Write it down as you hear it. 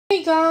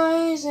Hey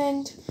guys,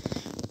 and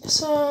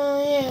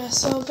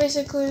so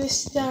basically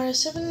this is our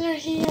 7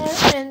 here,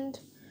 and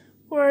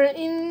we're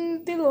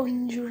in the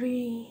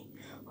laundry.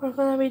 We're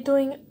gonna be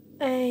doing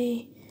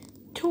a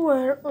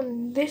tour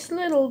on this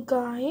little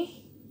guy,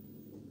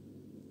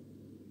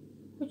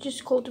 which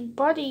is called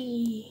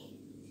Buddy.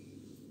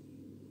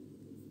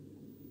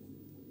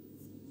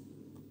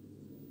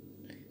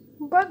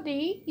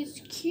 Buddy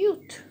is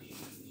cute.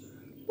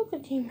 Look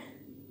at him.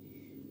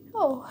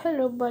 Oh,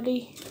 hello,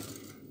 Buddy.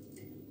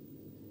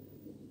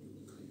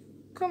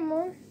 Come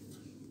on.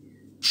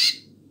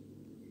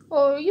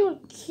 Oh, you're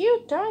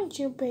cute, aren't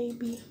you,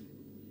 baby?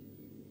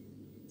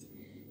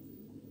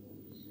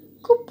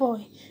 Good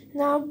boy.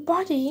 Now,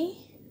 Buddy,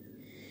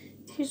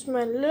 he's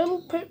my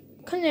little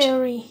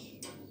canary.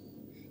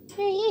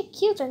 Yeah,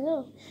 cute, I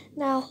know.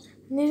 Now,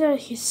 these are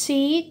his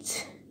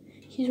seeds,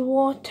 his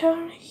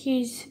water,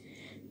 his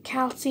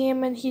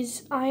calcium, and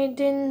his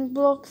iodine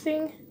block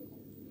thing.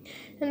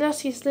 And that's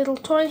his little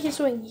toy and his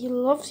swing. He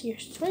loves your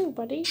swing,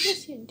 Buddy.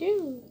 Yes, you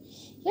do.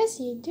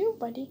 Yes, you do,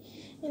 Buddy.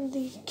 And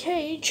the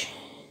cage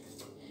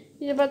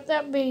is about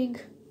that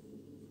big.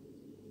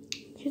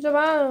 He's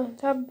about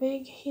that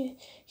big.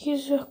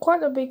 He's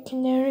quite a big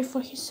canary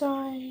for his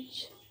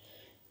size.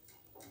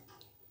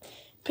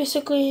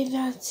 Basically,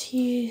 that's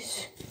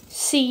his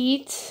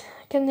seeds,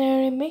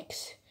 canary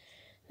mix.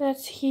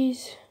 That's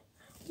his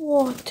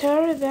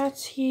water.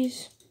 That's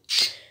his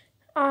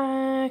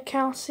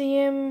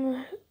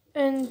calcium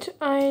and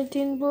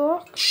iodine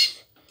blocks.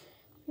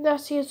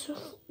 That's his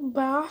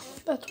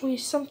bath that we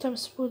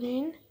sometimes put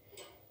in.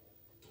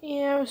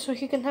 Yeah, so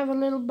he can have a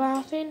little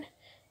bath in.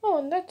 Oh,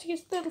 and that's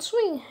his little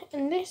swing.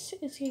 And this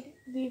is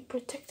the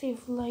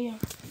protective layer.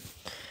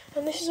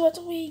 And this is what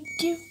we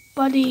give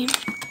Buddy.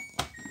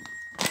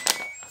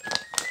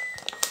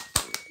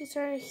 These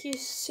are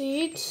his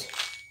seeds.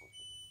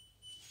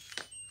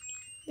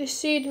 The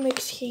seed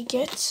mix he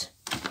gets.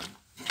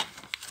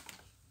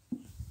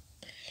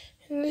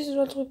 And this is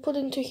what we put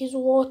into his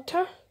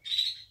water.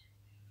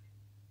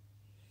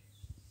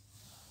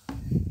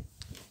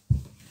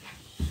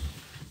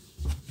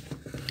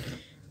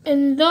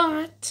 And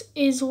that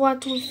is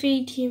what we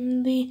feed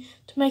him to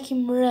make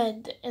him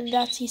red, and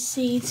that's his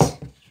seeds.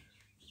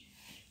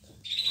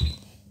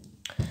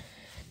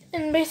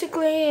 And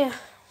basically,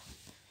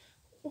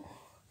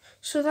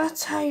 so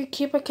that's how you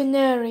keep a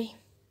canary.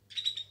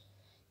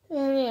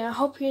 And yeah, I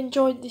hope you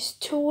enjoyed this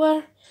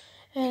tour.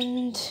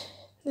 And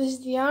this is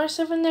the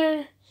R7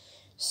 there,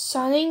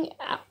 signing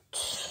out.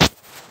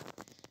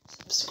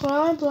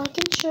 Subscribe, like,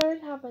 and share,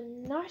 and have a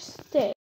nice day.